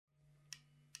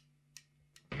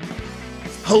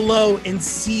Hello and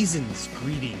seasons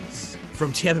greetings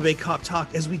from Tampa Bay Cop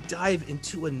Talk as we dive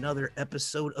into another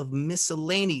episode of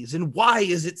Miscellanies. And why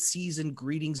is it season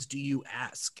greetings, do you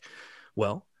ask?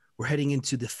 Well, we're heading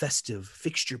into the festive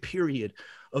fixture period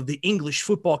of the English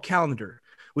football calendar,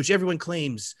 which everyone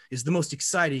claims is the most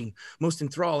exciting, most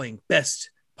enthralling,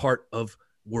 best part of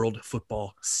world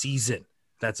football season.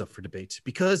 That's up for debate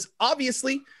because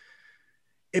obviously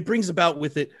it brings about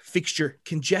with it fixture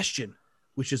congestion,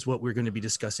 which is what we're going to be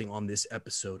discussing on this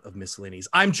episode of Miscellanies.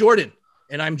 I'm Jordan,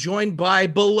 and I'm joined by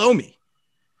below me,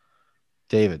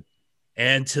 David.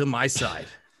 And to my side,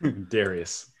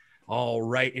 Darius. All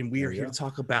right, and we are here to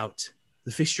talk about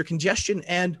the fixture congestion.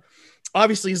 And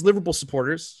obviously, as Liverpool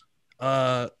supporters,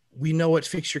 we know what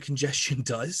fixture congestion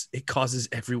does. It causes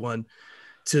everyone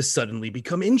to suddenly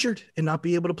become injured and not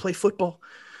be able to play football.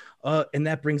 And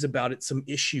that brings about it some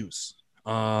issues.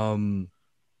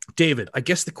 David, I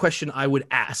guess the question I would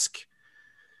ask,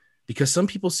 because some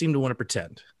people seem to want to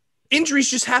pretend injuries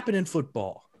just happen in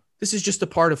football. This is just a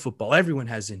part of football. Everyone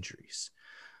has injuries.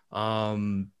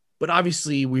 But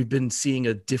obviously we've been seeing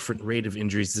a different rate of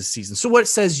injuries this season. So what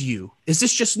says you? Is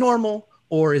this just normal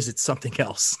or is it something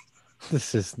else?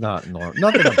 This is not normal.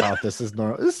 Nothing about this is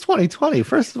normal. This is 2020.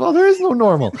 First of all, there is no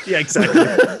normal. Yeah, exactly.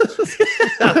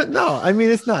 No, I mean,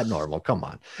 it's not normal. Come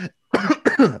on.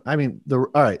 I mean, all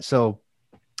right. So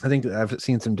I think I've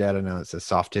seen some data now that says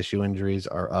soft tissue injuries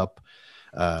are up.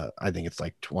 I think it's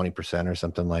like 20% or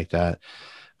something like that.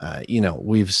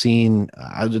 We've seen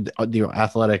the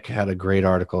Athletic had a great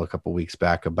article a couple weeks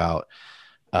back about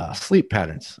sleep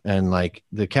patterns and like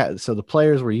so the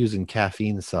players were using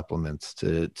caffeine supplements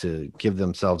to give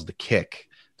themselves the kick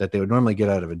that they would normally get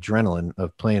out of adrenaline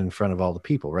of playing in front of all the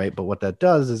people, right? But what that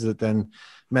does is it then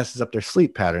messes up their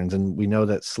sleep patterns. And we know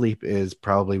that sleep is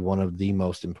probably one of the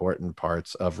most important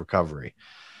parts of recovery.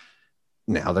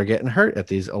 Now they're getting hurt at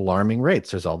these alarming rates.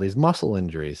 There's all these muscle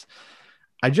injuries.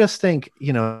 I just think,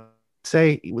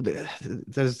 say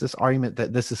there's this argument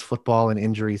that this is football and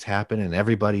injuries happen and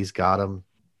everybody's got them.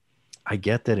 I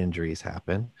get that injuries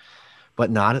happen, but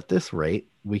not at this rate.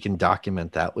 We can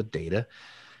document that with data.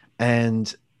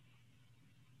 And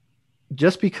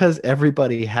just because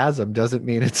everybody has them doesn't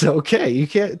mean it's okay. You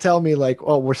can't tell me like,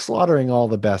 oh, we're slaughtering all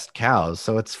the best cows,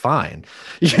 so it's fine.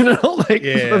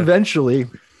 Eventually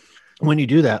when you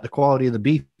do that, the quality of the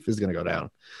beef is going to go down.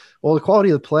 Well, the quality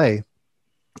of the play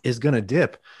is going to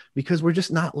dip because we're just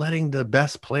not letting the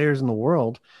best players in the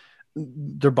world,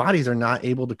 their bodies are not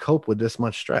able to cope with this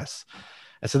much stress.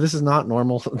 And so this is not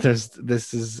normal.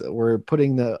 We're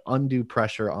putting the undue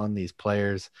pressure on these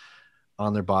players,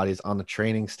 on their bodies, on the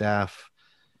training staff.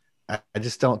 I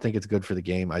just don't think it's good for the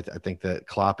game. I think that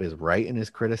Klopp is right in his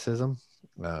criticism.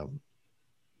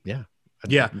 Yeah.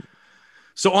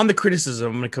 So on the criticism,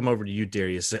 I'm going to come over to you,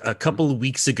 Darius. A couple of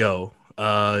weeks ago,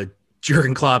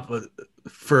 Jurgen Klopp,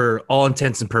 for all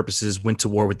intents and purposes, went to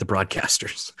war with the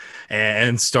broadcasters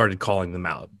and started calling them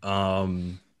out.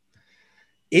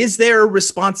 Is there a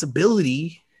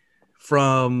responsibility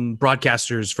from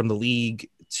broadcasters, from the league,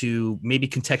 to maybe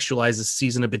contextualize the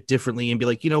season a bit differently and be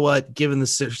like, you know what, given the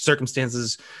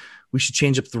circumstances, we should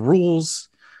change up the rules?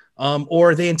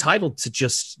 Or are they entitled to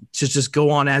just go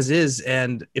on as is?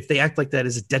 And if they act like that,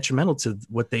 is it detrimental to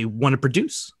what they want to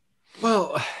produce?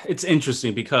 Well, it's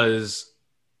interesting because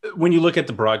when you look at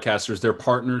the broadcasters, they're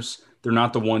partners. They're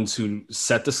not the ones who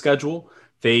set the schedule.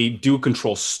 They do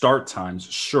control start times,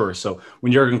 sure. So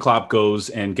when Jurgen Klopp goes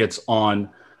and gets on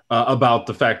about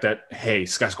the fact that, hey,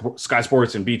 Sky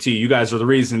Sports and BT, you guys are the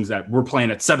reasons that we're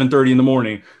playing at 7:30 in the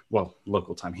morning. Well,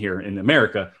 local time here in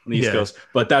America on the East Coast,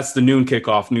 but that's the noon 30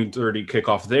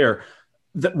 kickoff there.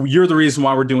 You're the reason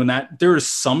why we're doing that. There is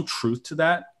some truth to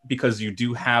that because you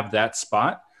do have that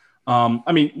spot.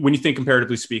 I mean, when you think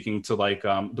comparatively speaking to like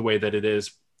the way that it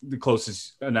is, the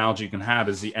closest analogy you can have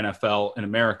is the NFL in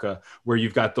America, where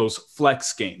you've got those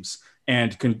flex games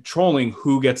and controlling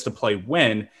who gets to play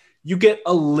when. You get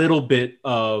a little bit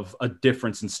of a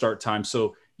difference in start time.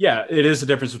 So yeah, it is a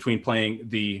difference between playing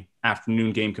the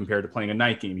afternoon game compared to playing a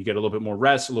night game. You get a little bit more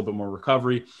rest, a little bit more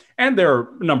recovery. And there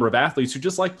are a number of athletes who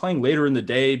just like playing later in the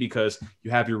day because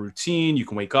you have your routine, you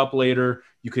can wake up later,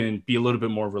 you can be a little bit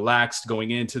more relaxed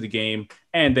going into the game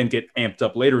and then get amped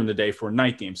up later in the day for a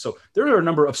night game. So there are a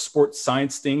number of sports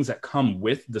science things that come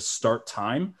with the start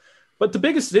time. But the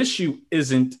biggest issue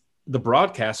isn't the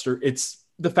broadcaster, it's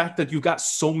the fact that you've got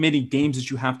so many games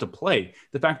that you have to play,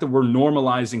 the fact that we're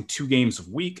normalizing 2 games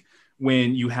a week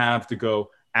when you have to go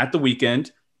at the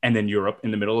weekend and then Europe in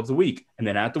the middle of the week, and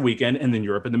then at the weekend and then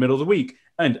Europe in the middle of the week.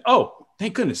 And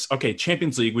thank goodness. Okay,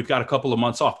 Champions League, we've got a couple of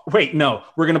months off. Wait, no,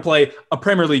 we're going to play a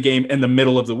Premier League game in the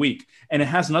middle of the week. And it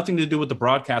has nothing to do with the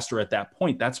broadcaster at that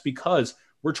point. That's because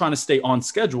we're trying to stay on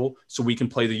schedule so we can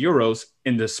play the Euros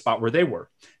in the spot where they were.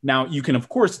 Now, you can, of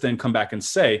course, then come back and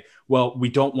say, well, we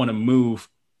don't want to move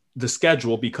the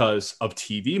schedule because of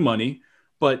TV money.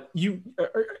 But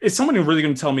is someone really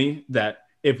going to tell me that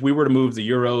if we were to move the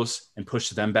Euros and push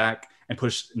them back and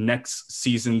push next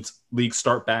season's league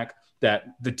start back, that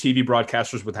the TV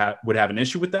broadcasters would have an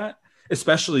issue with that,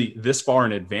 especially this far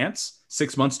in advance,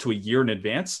 6 months to a year in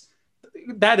advance?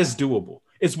 That is doable.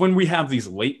 It's when we have these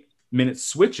late minute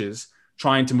switches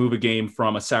trying to move a game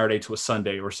from a Saturday to a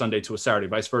Sunday or Sunday to a Saturday,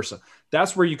 vice versa.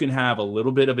 That's where you can have a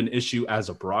little bit of an issue as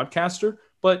a broadcaster.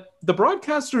 But the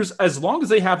broadcasters, as long as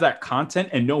they have that content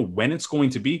and know when it's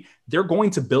going to be, they're going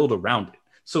to build around it.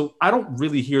 So I don't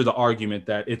really hear the argument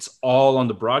that it's all on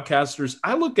the broadcasters.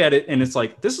 I look at it and it's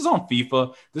like, this is on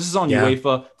FIFA, this is on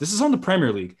UEFA, this is on the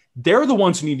Premier League. They're the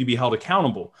ones who need to be held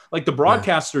accountable. Like the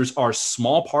broadcasters are a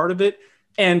small part of it,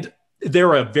 and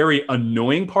they're a very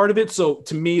annoying part of it. So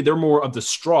to me, they're more of the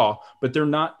straw, but they're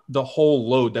not the whole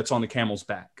load that's on the camel's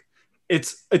back.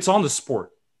 It's on the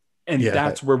sport. And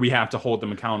that's where we have to hold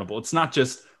them accountable. It's not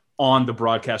just on the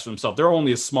broadcaster themselves. They're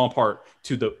only a small part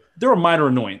they're a minor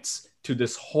annoyance to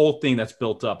this whole thing that's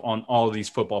built up on all of these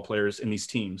football players and these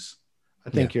teams.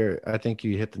 I think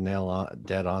you hit the nail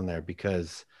dead on there,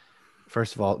 because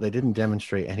first of all, they didn't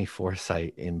demonstrate any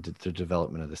foresight into the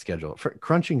development of the schedule. For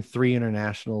crunching 3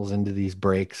 internationals into these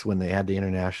breaks when they had the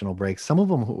international breaks, some of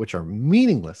them which are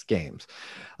meaningless games.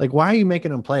 Like, why are you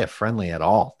making them play a friendly at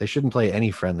all? They shouldn't play any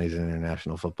friendlies in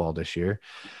international football this year.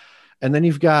 And then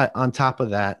you've got, on top of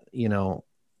that,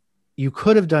 you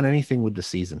could have done anything with the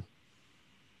season.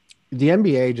 The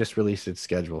NBA just released its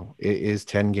schedule. It is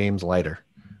 10 games lighter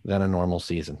than a normal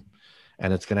season.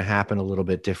 And it's going to happen a little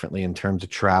bit differently in terms of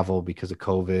travel because of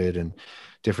COVID and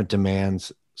different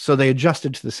demands. So they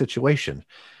adjusted to the situation.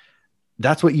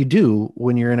 That's what you do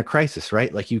when you're in a crisis,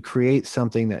 right? Like, you create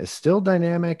something that is still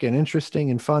dynamic and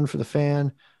interesting and fun for the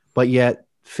fan, but yet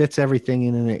fits everything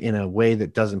in a way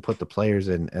that doesn't put the players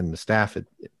and the staff at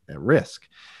risk.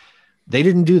 They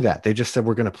didn't do that. They just said,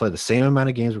 we're going to play the same amount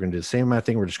of games. We're going to do the same amount of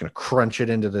thing. We're just going to crunch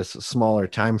it into this smaller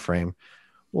time frame.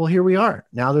 Well, here we are.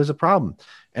 Now there's a problem.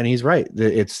 And he's right.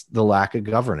 It's the lack of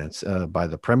governance by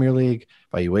the Premier League,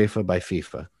 by UEFA, by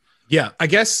FIFA. Yeah, I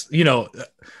guess,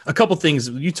 a couple things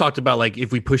you talked about, like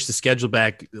if we push the schedule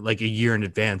back like a year in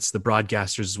advance, the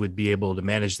broadcasters would be able to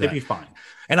manage that. They'd be fine.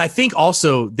 And I think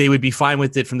also they would be fine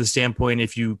with it from the standpoint,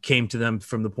 if you came to them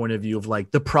from the point of view of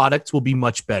like, the product will be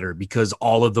much better because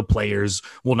all of the players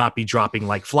will not be dropping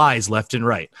like flies left and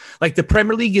right. Like the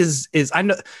Premier League is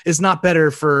not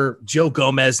better for Joe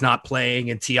Gomez not playing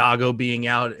and Thiago being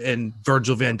out and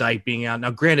Virgil van Dijk being out.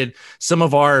 Now, granted, some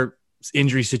of our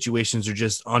injury situations are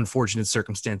just unfortunate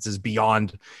circumstances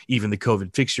beyond even the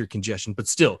COVID fixture congestion, but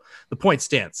still the point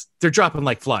stands. They're dropping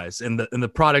like flies, and the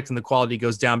product and the quality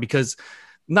goes down because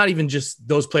not even just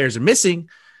those players are missing,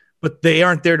 but they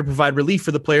aren't there to provide relief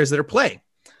for the players that are playing.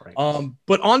 Right.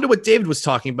 But on to what David was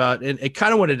talking about, and I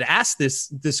kind of wanted to ask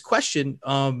this question.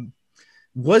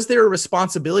 Was there a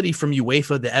responsibility from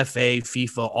UEFA, the FA,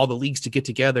 FIFA, all the leagues to get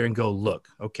together and go, look,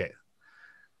 okay,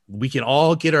 we can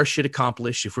all get our shit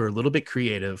accomplished if we're a little bit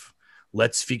creative.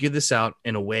 Let's figure this out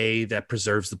in a way that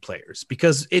preserves the players,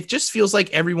 because it just feels like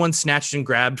everyone snatched and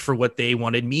grabbed for what they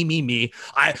wanted. Me.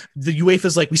 The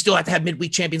UEFA's like, we still have to have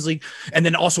midweek Champions League. And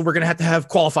then also we're going to have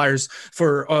qualifiers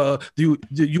for the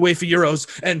UEFA Euros.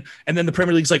 And then the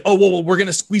Premier League's like, oh, well, we're going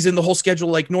to squeeze in the whole schedule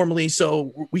like normally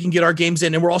so we can get our games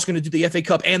in. And we're also going to do the FA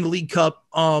Cup and the League Cup.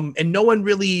 And no one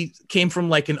really came from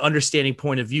like an understanding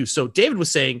point of view. So David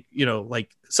was saying,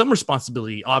 like some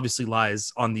responsibility obviously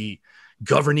lies on the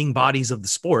governing bodies of the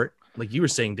sport, like you were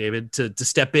saying, David, to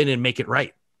step in and make it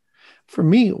right. For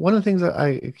me, one of the things that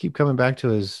I keep coming back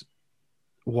to is,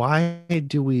 why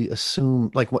do we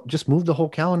assume just move the whole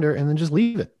calendar and then just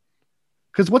leave it?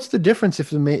 Because what's the difference if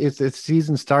the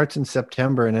season starts in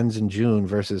September and ends in June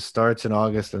versus starts in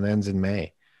August and ends in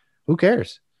May? Who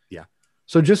cares? Yeah.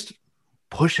 So just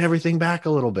push everything back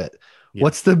a little bit. Yeah.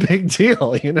 What's the big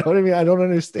deal? You know what I mean? I don't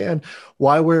understand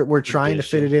why we're trying to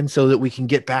fit it in so that we can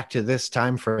get back to this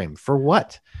time frame. For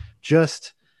what?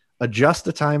 Just adjust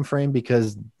the time frame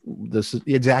because this is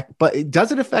the exact. But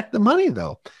does it affect the money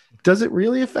though? Does it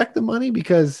really affect the money?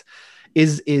 Because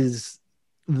is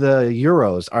the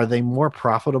Euros, are they more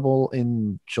profitable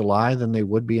in July than they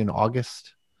would be in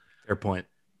August? Fair point.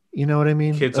 You know what I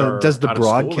mean? Kids are does the out of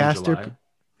school in broadcaster? July.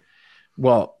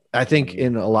 Well, I think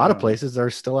in a lot of places they're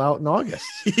still out in August.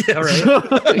 Yeah, right. So,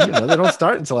 they don't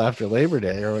start until after Labor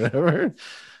Day or whatever.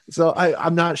 So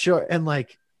I'm not sure. And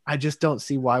like, I just don't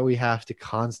see why we have to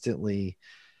constantly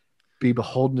be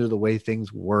beholden to the way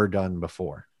things were done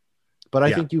before. But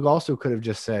I think you also could have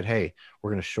just said, hey,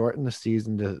 we're going to shorten the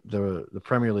season to the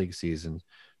Premier League season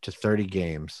to 30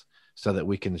 games so that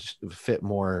we can fit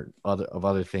more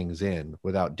other things in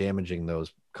without damaging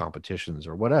those competitions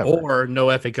or whatever. Or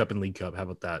no FA Cup and League Cup. How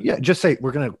about that? Yeah, just say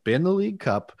we're going to bin the League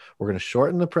Cup. We're going to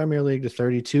shorten the Premier League to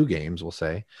 32 games, we'll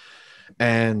say.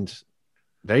 And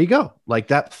there you go. Like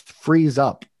that frees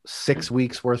up 6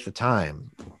 weeks worth of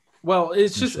time. Well,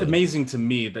 it's just amazing to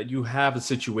me that you have a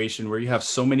situation where you have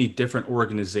so many different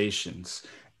organizations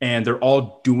and they're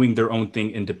all doing their own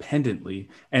thing independently.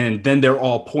 And then they're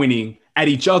all pointing at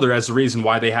each other as the reason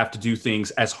why they have to do things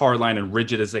as hardline and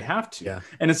rigid as they have to. Yeah.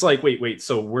 And it's like, wait.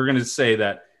 So we're going to say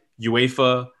that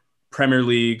UEFA, Premier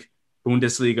League,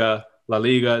 Bundesliga, La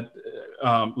Liga,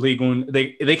 Ligue 1,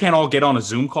 they can't all get on a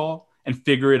Zoom call and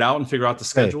figure it out and figure out the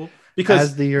schedule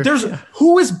because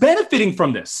who is benefiting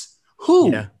from this?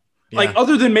 Who? Yeah. Like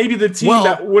other than maybe the team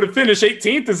that would have finished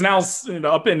 18th is now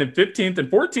up in 15th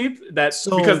and 14th.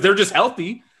 Because they're just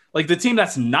healthy. Like the team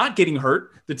that's not getting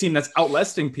hurt, the team that's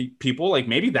outlasting people. Like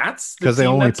maybe that's because they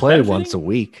only play once a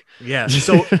week. Yeah.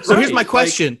 So here's my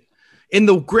question: in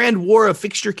the grand war of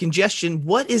fixture congestion,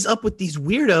 what is up with these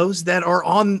weirdos that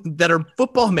are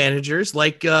football managers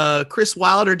like Chris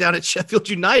Wilder down at Sheffield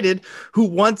United, who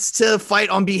wants to fight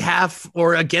on behalf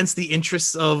or against the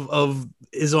interests of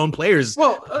his own players?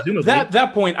 Well,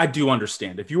 that point I do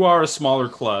understand. If you are a smaller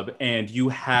club and you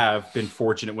have been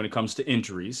fortunate when it comes to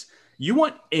injuries, you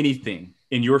want anything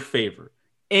in your favor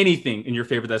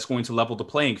that's going to level the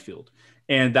playing field.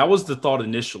 And that was the thought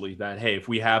initially that, hey, if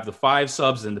we have the 5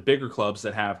 subs and the bigger clubs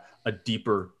that have a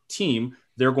deeper team,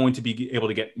 they're going to be able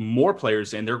to get more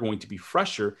players in, they're going to be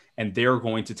fresher, and they're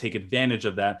going to take advantage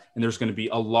of that. And there's going to be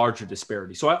a larger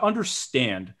disparity. So I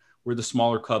understand where the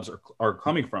smaller clubs are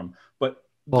coming from, but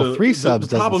 3 subs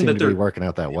doesn't seem to be working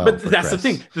out that well. But that's the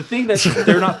thing. The thing that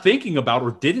they're not thinking about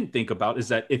or didn't think about is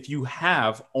that if you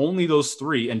have only those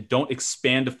 3 and don't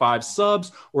expand to 5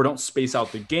 subs or don't space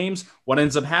out the games, what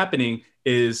ends up happening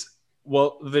is,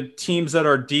 well, the teams that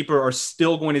are deeper are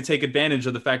still going to take advantage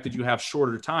of the fact that you have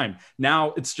shorter time.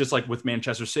 Now it's just like with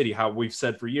Manchester City, how we've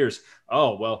said for years,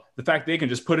 oh, well, the fact they can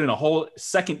just put in a whole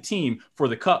second team for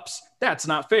the cups, that's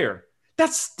not fair.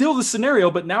 That's still the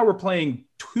scenario, but now we're playing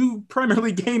 2 Premier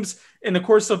League games in the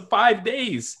course of 5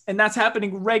 days, and that's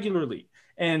happening regularly.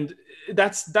 And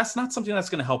that's not something that's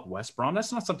going to help West Brom.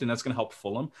 That's not something that's going to help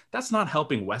Fulham. That's not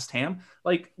helping West Ham.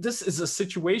 Like, this is a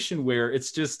situation where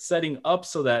it's just setting up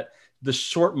so that the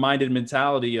short-minded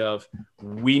mentality of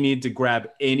we need to grab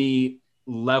any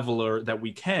leveler that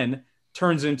we can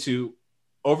turns into,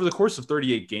 over the course of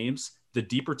 38 games, the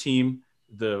deeper team,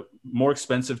 the more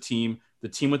expensive team, the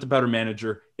team with the better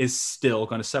manager is still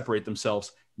going to separate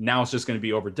themselves. Now it's just going to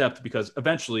be over depth because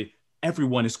eventually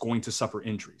everyone is going to suffer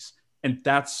injuries. And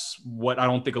that's what I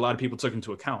don't think a lot of people took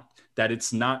into account, that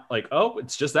it's not like, oh,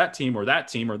 it's just that team or that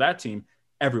team or that team.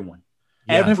 Everyone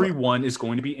is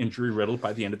going to be injury riddled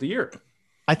by the end of the year.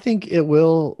 I think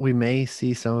we may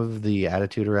see some of the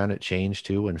attitude around it change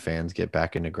too when fans get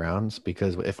back into grounds,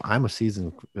 because if I'm a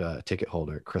season ticket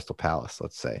holder at Crystal Palace,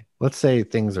 let's say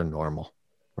things are normal,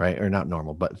 right? Or not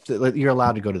normal, but you're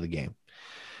allowed to go to the game.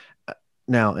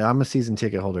 Now, I'm a season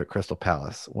ticket holder at Crystal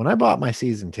Palace. When I bought my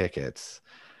season tickets,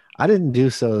 I didn't do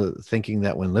so thinking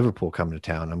that when Liverpool come to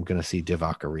town, I'm going to see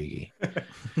Divock Origi.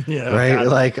 Yeah, right. God.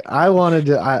 Like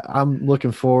I'm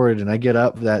looking forward, and I get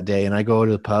up that day and I go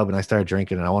to the pub and I start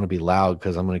drinking, and I want to be loud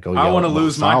because I'm going to go. I want to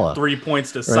lose my 3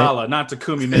 points to Salah, not to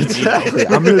Kumi. Exactly.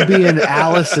 I'm going to be in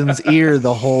Allison's ear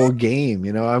the whole game.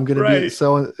 I'm going to be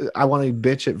so. I want to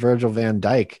bitch at Virgil van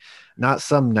Dijk. Not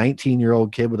some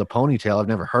 19-year-old kid with a ponytail I've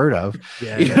never heard of.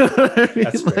 Yeah, you know what I mean?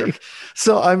 That's fair.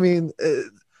 So I mean,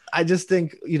 I just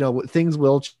think things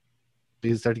will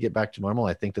start to get back to normal.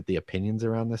 I think that the opinions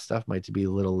around this stuff might be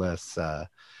a little less, I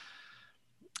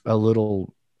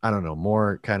don't know,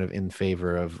 more kind of in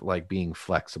favor of like being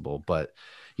flexible. But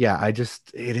yeah, it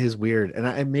is weird.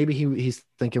 And maybe he's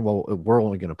thinking, well, we're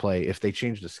only going to play if they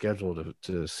change the schedule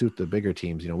to suit the bigger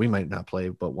teams. We might not play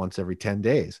but once every 10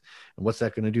 days. And what's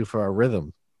that going to do for our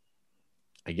rhythm?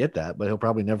 I get that, but he'll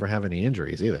probably never have any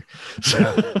injuries either.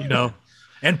 Yeah,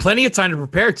 and plenty of time to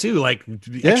prepare too, like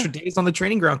extra days on the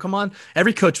training ground. Come on,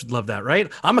 every coach would love that,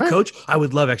 right? I'm a coach. I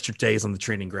would love extra days on the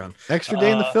training ground. Extra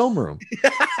day in the film room.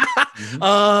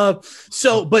 But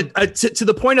to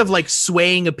the point of like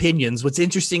swaying opinions, what's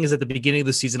interesting is at the beginning of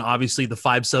the season, obviously the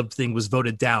 5-sub thing was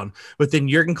voted down, but then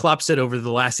Jurgen Klopp said over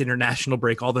the last international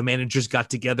break, all the managers got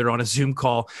together on a Zoom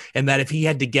call, and that if he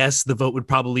had to guess, the vote would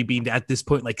probably be at this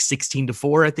point like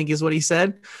 16-4, I think is what he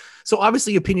said. So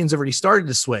obviously opinions already started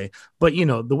to sway, but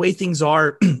the way things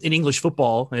are in English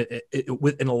football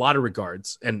in a lot of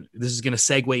regards, and this is going to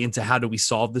segue into how do we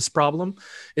solve this problem,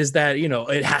 is that,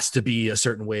 it has to be a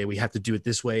certain way. We have to do it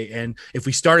this way. And if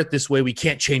we start it this way, we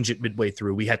can't change it midway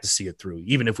through. We have to see it through,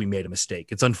 even if we made a mistake.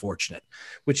 It's unfortunate,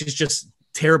 which is just a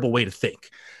terrible way to think.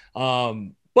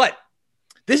 But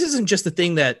this isn't just the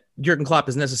thing that Jurgen Klopp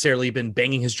has necessarily been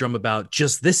banging his drum about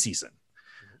just this season.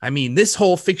 I mean, this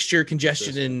whole fixture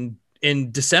congestion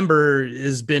in December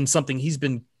has been something he's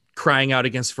been crying out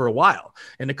against for a while.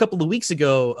 And a couple of weeks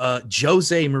ago,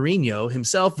 Jose Mourinho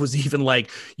himself was even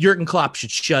like, Jurgen Klopp should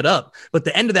shut up. But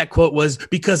the end of that quote was,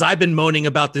 because I've been moaning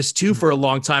about this too for a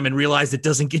long time and realized it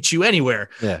doesn't get you anywhere.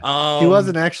 Yeah. He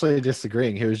wasn't actually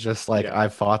disagreeing. He was just like, I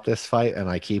fought this fight and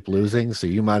I keep losing, so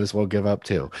you might as well give up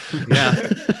too. Yeah.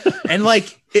 And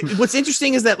like, what's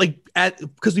interesting is that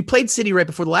because we played City right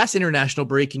before the last international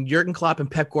break, and Jurgen Klopp and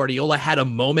Pep Guardiola had a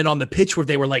moment on the pitch where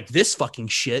they were like, this fucking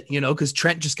shit, because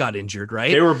Trent just got injured,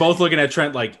 right? They were both looking at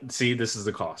Trent like, see, this is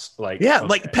the cost. Like, yeah, okay.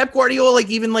 Like Pep Guardiola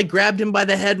even grabbed him by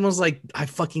the head and was like, I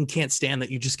fucking can't stand that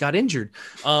you just got injured.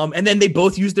 And then they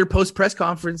both used their post-match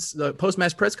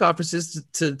press conferences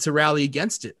to rally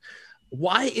against it.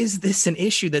 Why is this an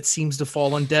issue that seems to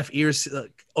fall on deaf ears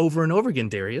over and over again,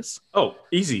 Darius? Oh,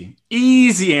 easy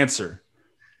answer.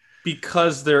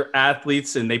 Because they're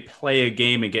athletes and they play a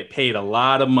game and get paid a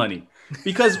lot of money.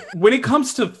 Because when it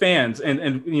comes to fans,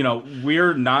 and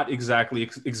we're not exactly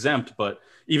exempt, but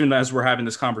even as we're having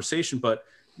this conversation, but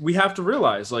we have to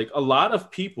realize like a lot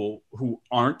of people who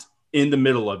aren't in the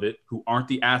middle of it, who aren't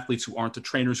the athletes, who aren't the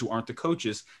trainers, who aren't the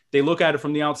coaches, they look at it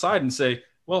from the outside and say,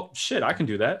 well, shit, I can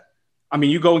do that. I mean,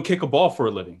 you go and kick a ball for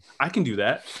a living. I can do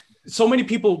that. So many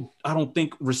people, I don't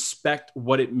think, respect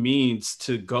what it means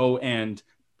to go and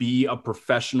be a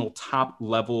professional, top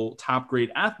level, top grade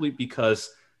athlete,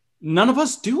 because none of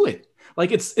us do it.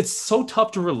 Like it's so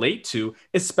tough to relate to,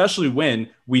 especially when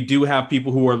we do have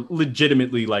people who are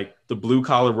legitimately like the blue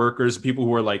collar workers, people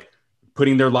who are like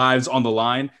putting their lives on the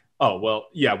line. Oh, well,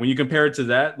 yeah. When you compare it to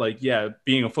that, like, yeah,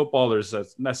 being a footballer,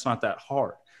 that's not that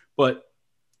hard. But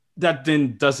that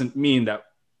then doesn't mean that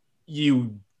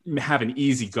you have an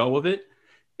easy go of it,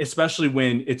 especially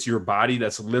when it's your body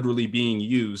that's literally being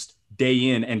used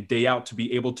day in and day out to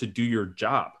be able to do your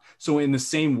job. So in the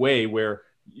same way where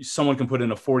someone can put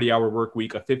in a 40-hour work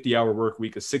week, a 50-hour work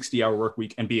week, a 60-hour work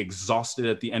week, and be exhausted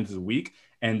at the end of the week,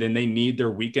 and then they need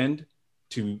their weekend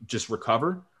to just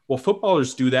recover. Well,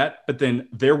 footballers do that, but then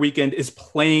their weekend is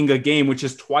playing a game, which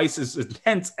is twice as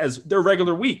intense as their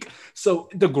regular week. So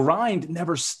the grind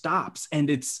never stops. And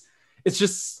it's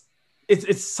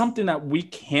something that we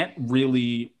can't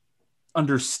really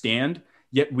understand,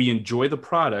 yet we enjoy the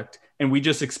product. And we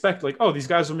just expect like, oh, these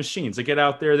guys are machines. They get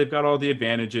out there, they've got all the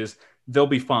advantages, they'll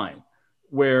be fine.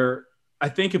 Where I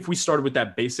think if we started with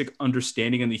that basic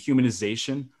understanding and the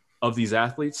humanization of these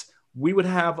athletes, we would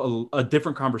have a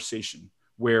different conversation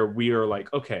where we are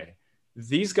like, okay,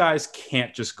 these guys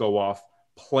can't just go off,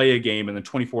 play a game, and then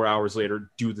 24 hours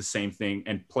later do the same thing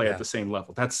and play at the same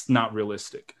level. That's not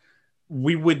realistic.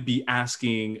 We would be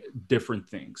asking different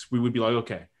things. We would be like,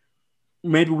 okay,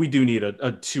 maybe we do need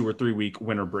a 2 or 3 week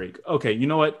winter break. Okay, you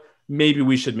know what? Maybe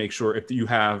we should make sure if you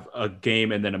have a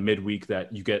game and then a midweek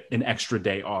that you get an extra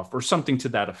day off or something to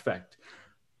that effect.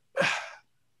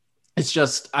 It's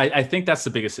just, I think that's the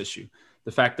biggest issue.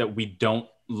 The fact that we don't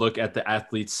look at the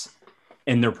athletes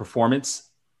and their performance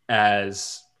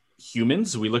as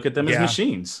humans. We look at them as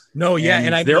machines. No, yeah.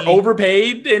 And they're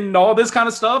overpaid and all this kind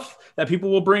of stuff that people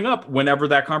will bring up whenever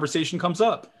that conversation comes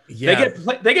up. Yeah.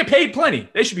 They get paid plenty.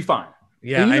 They should be fine.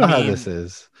 Yeah. You know how this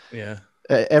is. Yeah.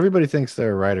 Everybody thinks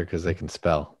they're a writer because they can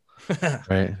spell.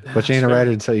 Right. But you ain't a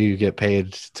writer until you get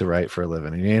paid to write for a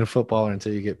living. And you ain't a footballer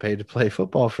until you get paid to play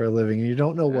football for a living. And you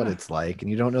don't know what it's like.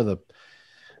 And you don't know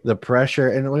the pressure.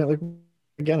 And like,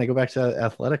 again, I go back to that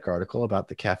athletic article about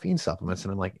the caffeine supplements,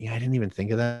 and I'm like, yeah, I didn't even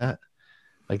think of that.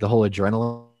 Like the whole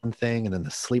adrenaline thing, and then the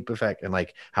sleep effect, and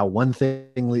like how one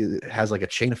thing has like a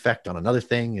chain effect on another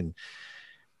thing. And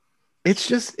it's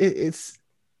just, it's,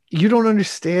 you don't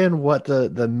understand what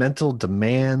the mental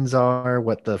demands are,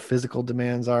 what the physical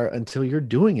demands are until you're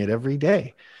doing it every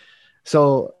day.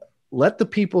 So let the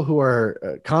people who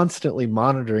are constantly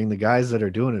monitoring the guys that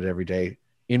are doing it every day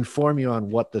inform you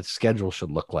on what the schedule should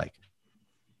look like.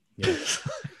 Yeah.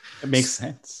 It makes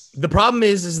sense. The problem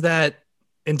is that,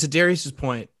 and to Darius's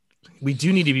point, We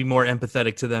do need to be more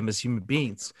empathetic to them as human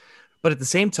beings. But at the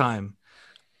same time,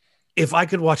 if I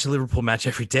could watch a Liverpool match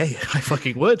every day, I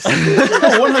fucking would.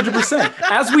 100%.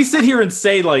 As we sit here and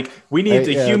say, like, we need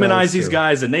to humanize these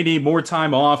guys and they need more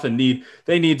time off and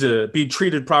they need to be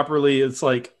treated properly. It's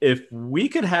like, if we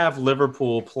could have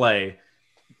Liverpool play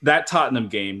that Tottenham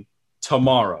game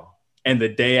tomorrow and the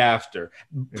day after,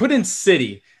 put in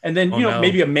City, and then,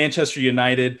 maybe a Manchester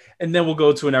United, and then we'll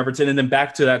go to an Everton and then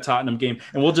back to that Tottenham game.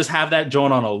 And we'll just have that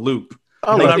joint on a loop.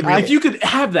 If you could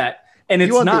have that, and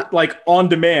it's not like on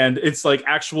demand, it's like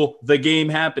actual the game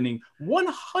happening.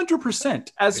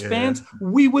 100% as fans,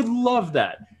 we would love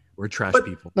that. We're trash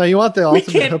people. No, you want the ultimate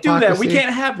hypocrisy. We can't do that. We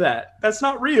can't have that. That's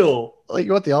not real. Like,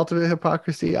 you want the ultimate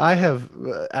hypocrisy? I have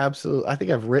I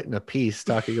think I've written a piece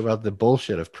talking about the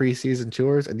bullshit of preseason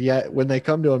tours, and yet when they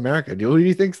come to America, who do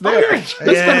you think's there? Let's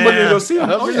spend money to go see them.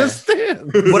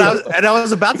 What I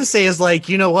was about to say is, like,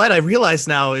 you know what I realize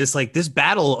now is, like, this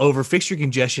battle over fixture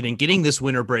congestion and getting this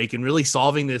winter break and really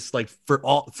solving this, like,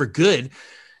 for good,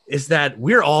 is that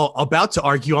we're all about to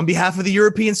argue on behalf of the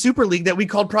European Super League that we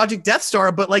called Project Death Star,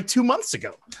 but like 2 months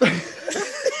ago.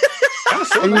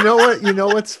 And you know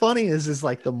what's funny is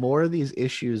like, the more of these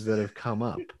issues that have come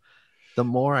up, the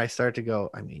more I start to go,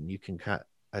 I mean, you can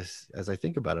as I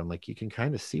think about it, I'm like, you can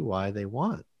kind of see why they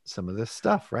want some of this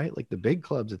stuff, right? Like the big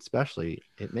clubs, especially,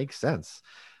 it makes sense.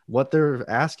 What they're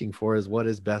asking for is what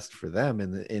is best for them,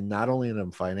 in not only in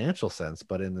a financial sense,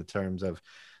 but in the terms of,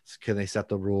 can they set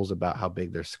the rules about how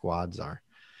big their squads are?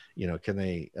 Can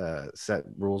they set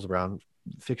rules around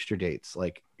fixture dates?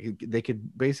 Like, they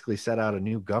could basically set out a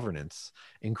new governance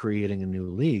in creating a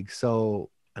new league. So,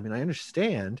 I mean, I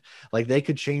understand, like, they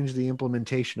could change the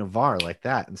implementation of VAR like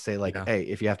that and say, like, hey,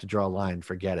 if you have to draw a line,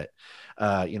 forget it.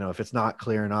 If it's not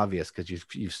clear and obvious because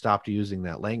you've stopped using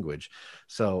that language.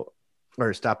 So,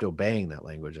 or stopped obeying that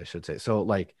language, I should say. So,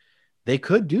 like, they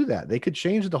could do that. They could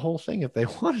change the whole thing if they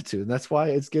wanted to. And that's why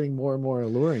it's getting more and more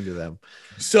alluring to them.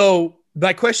 So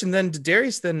my question then to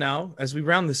Darius, then, now, as we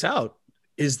round this out,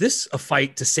 is this a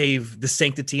fight to save the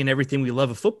sanctity and everything we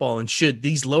love of football? And should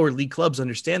these lower league clubs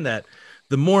understand that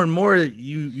the more and more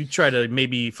you try to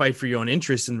maybe fight for your own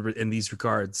interests in these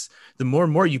regards, the more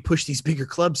and more you push these bigger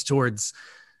clubs towards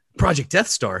Project Death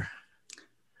Star?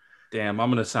 Damn, I'm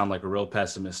going to sound like a real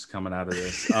pessimist coming out of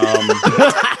this.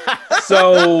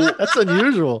 So that's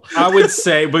unusual. I would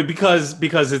say, but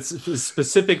because it's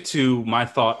specific to my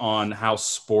thought on how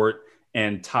sport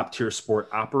and top tier sport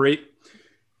operate.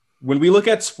 When we look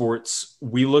at sports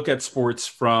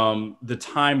from the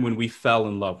time when we fell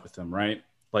in love with them, right?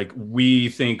 Like, we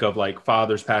think of, like,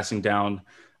 fathers passing down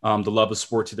the love of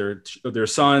sport to their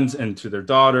sons and to their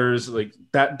daughters. Like,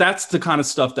 that's the kind of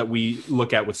stuff that we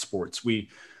look at with sports. We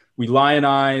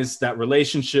lionize that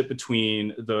relationship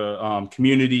between the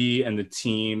community and the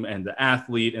team and the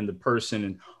athlete and the person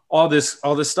and all this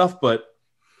stuff. But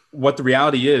what the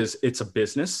reality is, it's a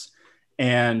business.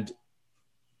 And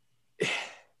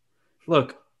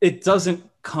look, it doesn't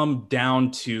come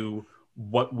down to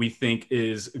what we think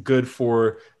is good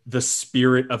for the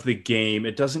spirit of the game.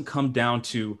 It doesn't come down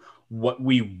to what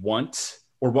we want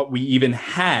or what we even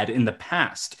had in the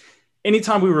past.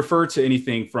 Anytime we refer to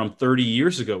anything from 30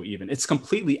 years ago, even, it's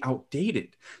completely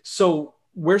outdated. So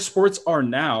where sports are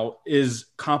now is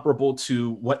comparable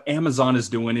to what Amazon is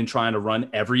doing in trying to run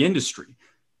every industry.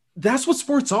 That's what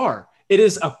sports are. It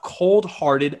is a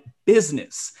cold-hearted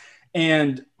business.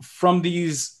 And from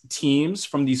these teams,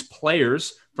 from these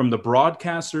players, from the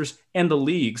broadcasters and the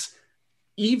leagues,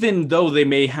 even though they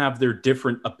may have their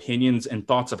different opinions and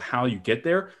thoughts of how you get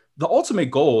there, the ultimate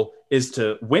goal is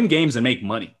to win games and make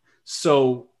money.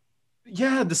 So,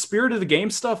 yeah, the spirit of the game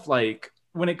stuff, like,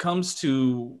 when it comes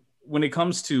to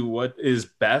what is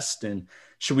best and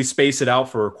should we space it out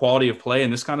for quality of play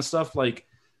and this kind of stuff, like,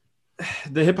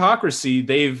 the hypocrisy,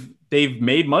 they've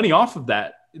made money off of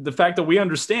that. The fact that we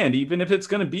understand, even if it's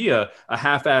going to be a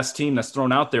half-assed team that's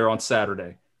thrown out there on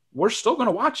Saturday, we're still going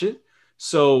to watch it.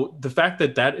 So the fact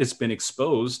that has been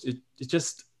exposed,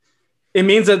 it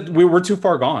means that we're too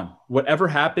far gone. Whatever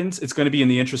happens, it's going to be in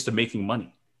the interest of making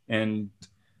money. And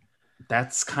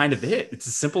that's kind of it. It's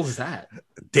as simple as that.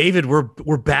 David,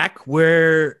 we're back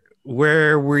where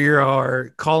we are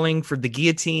calling for the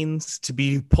guillotines to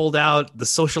be pulled out, the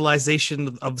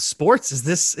socialization of sports. Is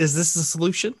this the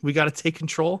solution? We got to take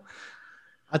control.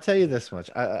 I'll tell you this much.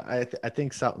 I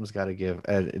think something's got to give.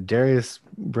 Darius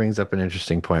brings up an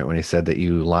interesting point when he said that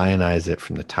you lionize it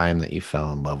from the time that you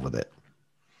fell in love with it.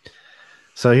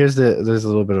 So there's a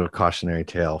little bit of a cautionary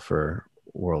tale for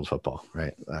world football,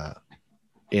 right?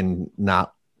 In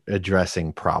not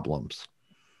addressing problems.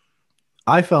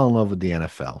 I fell in love with the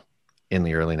NFL in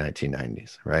the early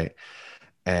 1990s, right?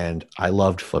 And I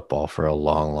loved football for a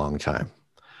long, long time.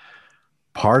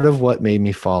 Part of what made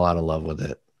me fall out of love with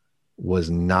it was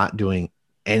not doing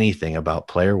anything about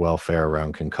player welfare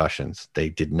around concussions. They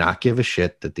did not give a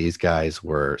shit that these guys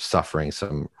were suffering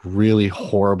some really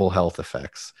horrible health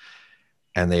effects.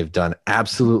 And they've done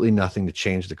absolutely nothing to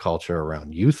change the culture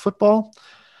around youth football.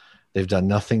 They've done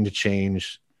nothing to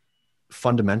change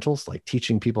fundamentals like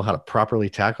teaching people how to properly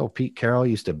tackle. Pete Carroll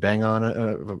used to bang on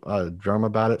a drum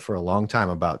about it for a long time,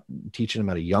 about teaching them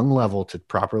at a young level to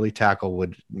properly tackle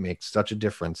would make such a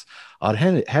difference on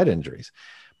head injuries.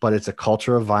 But it's a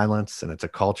culture of violence and it's a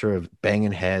culture of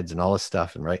banging heads and all this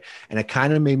stuff. And right. And it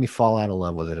kind of made me fall out of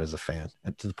love with it as a fan,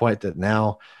 and to the point that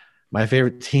now my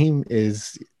favorite team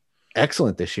is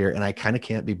excellent this year. And I kind of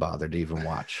can't be bothered to even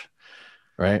watch.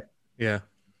 Right. Yeah.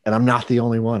 And I'm not the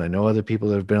only one. I know other people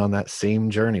that have been on that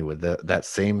same journey with that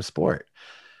same sport.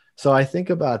 So I think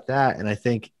about that. And I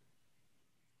think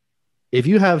if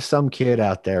you have some kid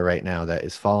out there right now that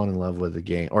is falling in love with the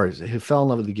game, or who fell in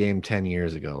love with the game 10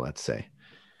 years ago, let's say,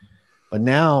 but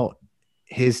now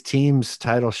his team's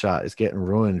title shot is getting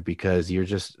ruined because you're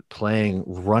just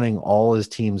running all his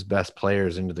team's best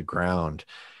players into the ground,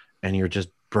 and you're just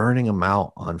burning them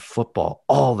out on football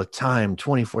all the time,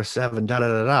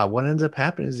 24/7, What ends up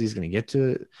happening is he's going to get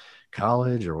to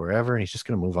college or wherever, and he's just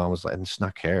going to move on with life and just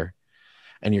not care.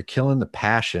 And you're killing the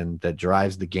passion that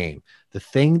drives the game. The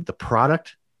thing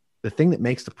that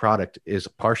makes the product is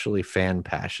partially fan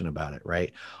passion about it,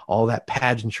 right? All that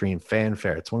pageantry and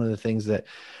fanfare. It's one of the things that,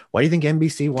 why do you think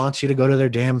NBC wants you to go to their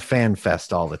damn fan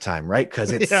fest all the time, right?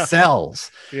 Because it sells.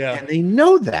 Yeah. And they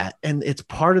know that, and it's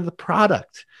part of the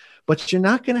product. But you're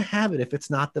not going to have it if it's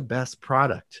not the best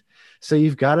product. So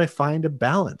you've got to find a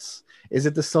balance. Is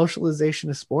it the socialization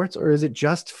of sports, or is it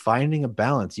just finding a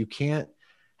balance? You can't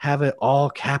have it all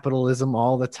capitalism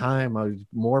all the time.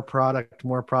 More product,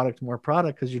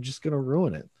 because you're just going to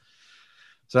ruin it.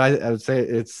 So I would say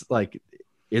it's like,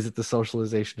 is it the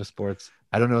socialization of sports?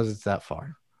 I don't know if it's that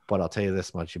far, but I'll tell you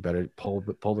this much. You better pull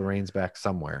the reins back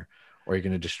somewhere, or you're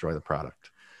going to destroy the product.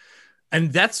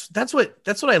 And that's what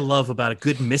I love about a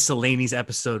good miscellaneous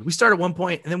episode. We start at one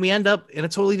point and then we end up in a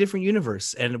totally different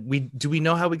universe. And we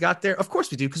know how we got there? Of course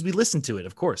we do, because we listened to it,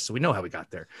 of course. So we know how we got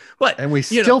there. And we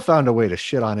still found a way to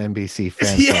shit on NBC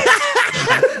fans. Yeah.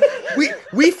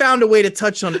 we found a way to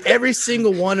touch on every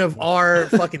single one of our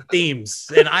fucking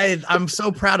themes. And I'm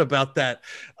so proud about that.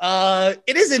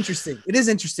 It is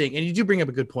interesting. And you do bring up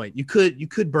a good point. You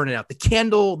could burn it out. The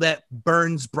candle that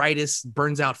burns brightest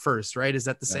burns out first, right? Is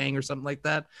that the saying or something like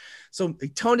that? So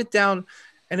tone it down.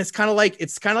 And it's kind of like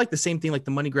the same thing, like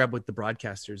the money grab with the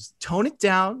broadcasters. Tone it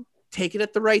down, take it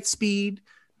at the right speed,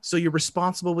 so you're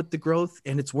responsible with the growth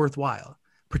and it's worthwhile.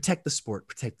 Protect the sport,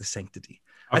 protect the sanctity.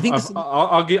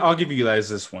 I'll give you guys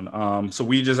this one. So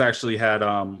we just actually had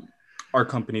our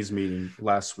company's meeting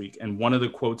last week, and one of the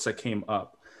quotes that came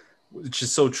up, which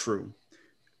is so true.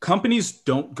 Companies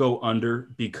don't go under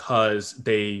because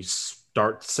they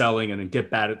start selling and then get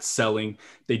bad at selling.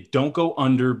 They don't go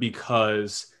under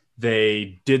because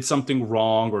they did something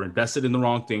wrong or invested in the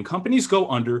wrong thing. Companies go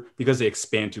under because they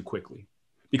expand too quickly,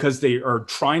 because they are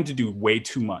trying to do way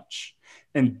too much.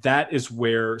 And that is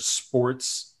where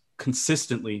sports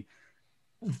consistently,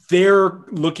 they're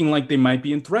looking like they might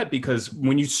be in threat, because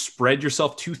when you spread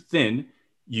yourself too thin,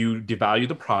 you devalue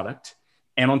the product.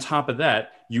 And on top of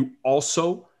that, you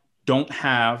also don't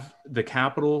have the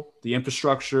capital, the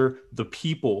infrastructure, the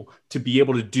people to be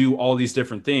able to do all these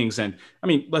different things. And I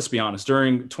mean, let's be honest,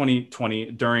 during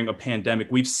 2020, during a pandemic,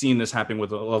 we've seen this happen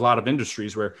with a lot of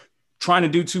industries where trying to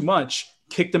do too much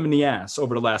kicked them in the ass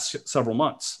over the last several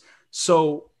months.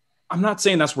 So I'm not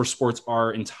saying that's where sports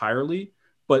are entirely,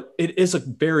 but it is a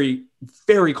very,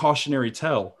 very cautionary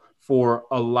tale for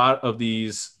a lot of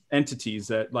these entities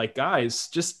that, like, guys,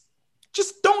 just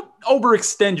don't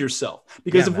overextend yourself.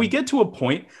 Because if we get to a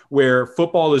point where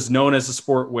football is known as a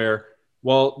sport where,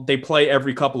 well, they play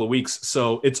every couple of weeks,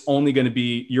 so it's only going to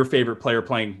be your favorite player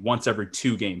playing once every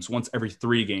 2 games, once every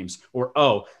 3 games,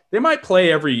 or, they might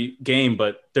play every game,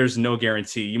 but there's no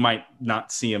guarantee. You might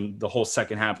not see them the whole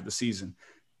second half of the season.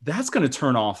 That's going to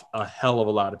turn off a hell of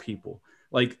a lot of people.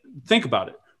 Like, think about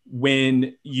it.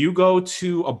 When you go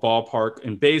to a ballpark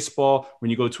in baseball,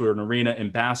 when you go to an arena in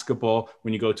basketball,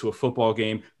 when you go to a football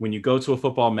game, when you go to a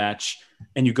football match,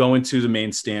 and you go into the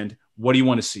main stand, what do you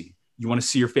want to see? You want to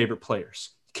see your favorite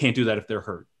players. You can't do that if they're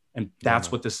hurt. And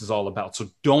that's what this is all about. So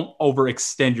don't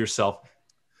overextend yourself.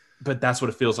 But that's what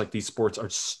it feels like these sports are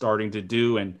starting to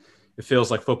do. And it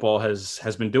feels like football has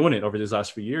been doing it over these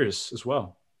last few years as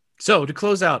well. So to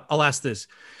close out, I'll ask this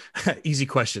easy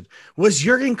question. Was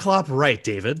Jurgen Klopp right,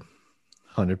 David?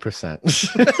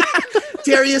 100%.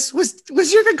 Darius, was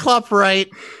Jurgen Klopp right?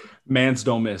 Mans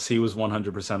don't miss. He was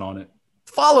 100% on it.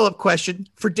 Follow-up question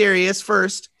for Darius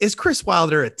first. Is Chris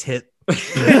Wilder a tit?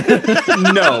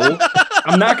 No,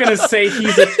 I'm not going to say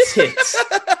he's a tit.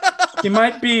 He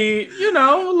might be, a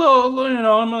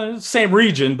little, same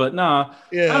region, but nah.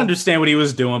 Yeah. I understand what he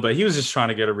was doing, but he was just trying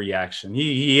to get a reaction.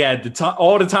 He had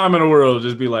all the time in the world to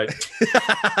just be like,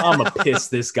 I'm going to piss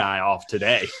this guy off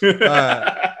today.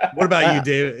 What about you,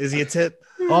 David? Is he a tit?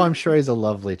 Oh, I'm sure he's a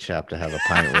lovely chap to have a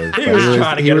pint with. He was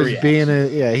trying to get a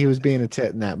reaction. He was being a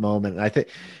tit in that moment. And I think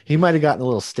he might have gotten a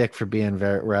little stick for being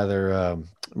rather.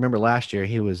 Remember last year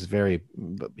he was very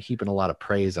heaping a lot of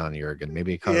praise on Jurgen.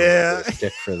 Maybe he caught a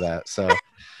stick for that. So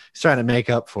he's trying to make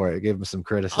up for it. Give him some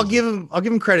criticism. I'll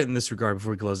give him credit in this regard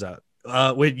before we close out.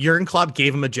 When Jurgen Klopp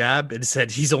gave him a jab and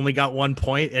said he's only got 1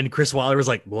 point, and Chris Wilder was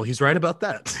like, "Well, he's right about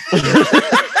that."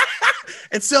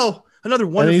 And so another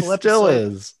wonderful episode. Still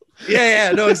is.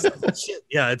 Yeah, no, shit.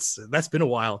 Yeah, that's been a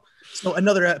while. So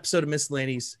another episode of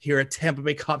Miscellanies here at Tampa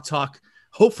Bay Cop Talk.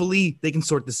 Hopefully they can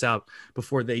sort this out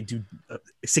before they do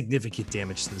significant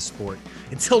damage to the sport.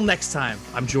 Until next time,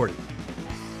 I'm Jordan.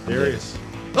 There he is.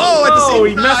 Oh, at the same time.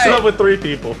 He messed it up with 3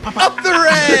 people. Up the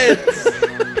Reds!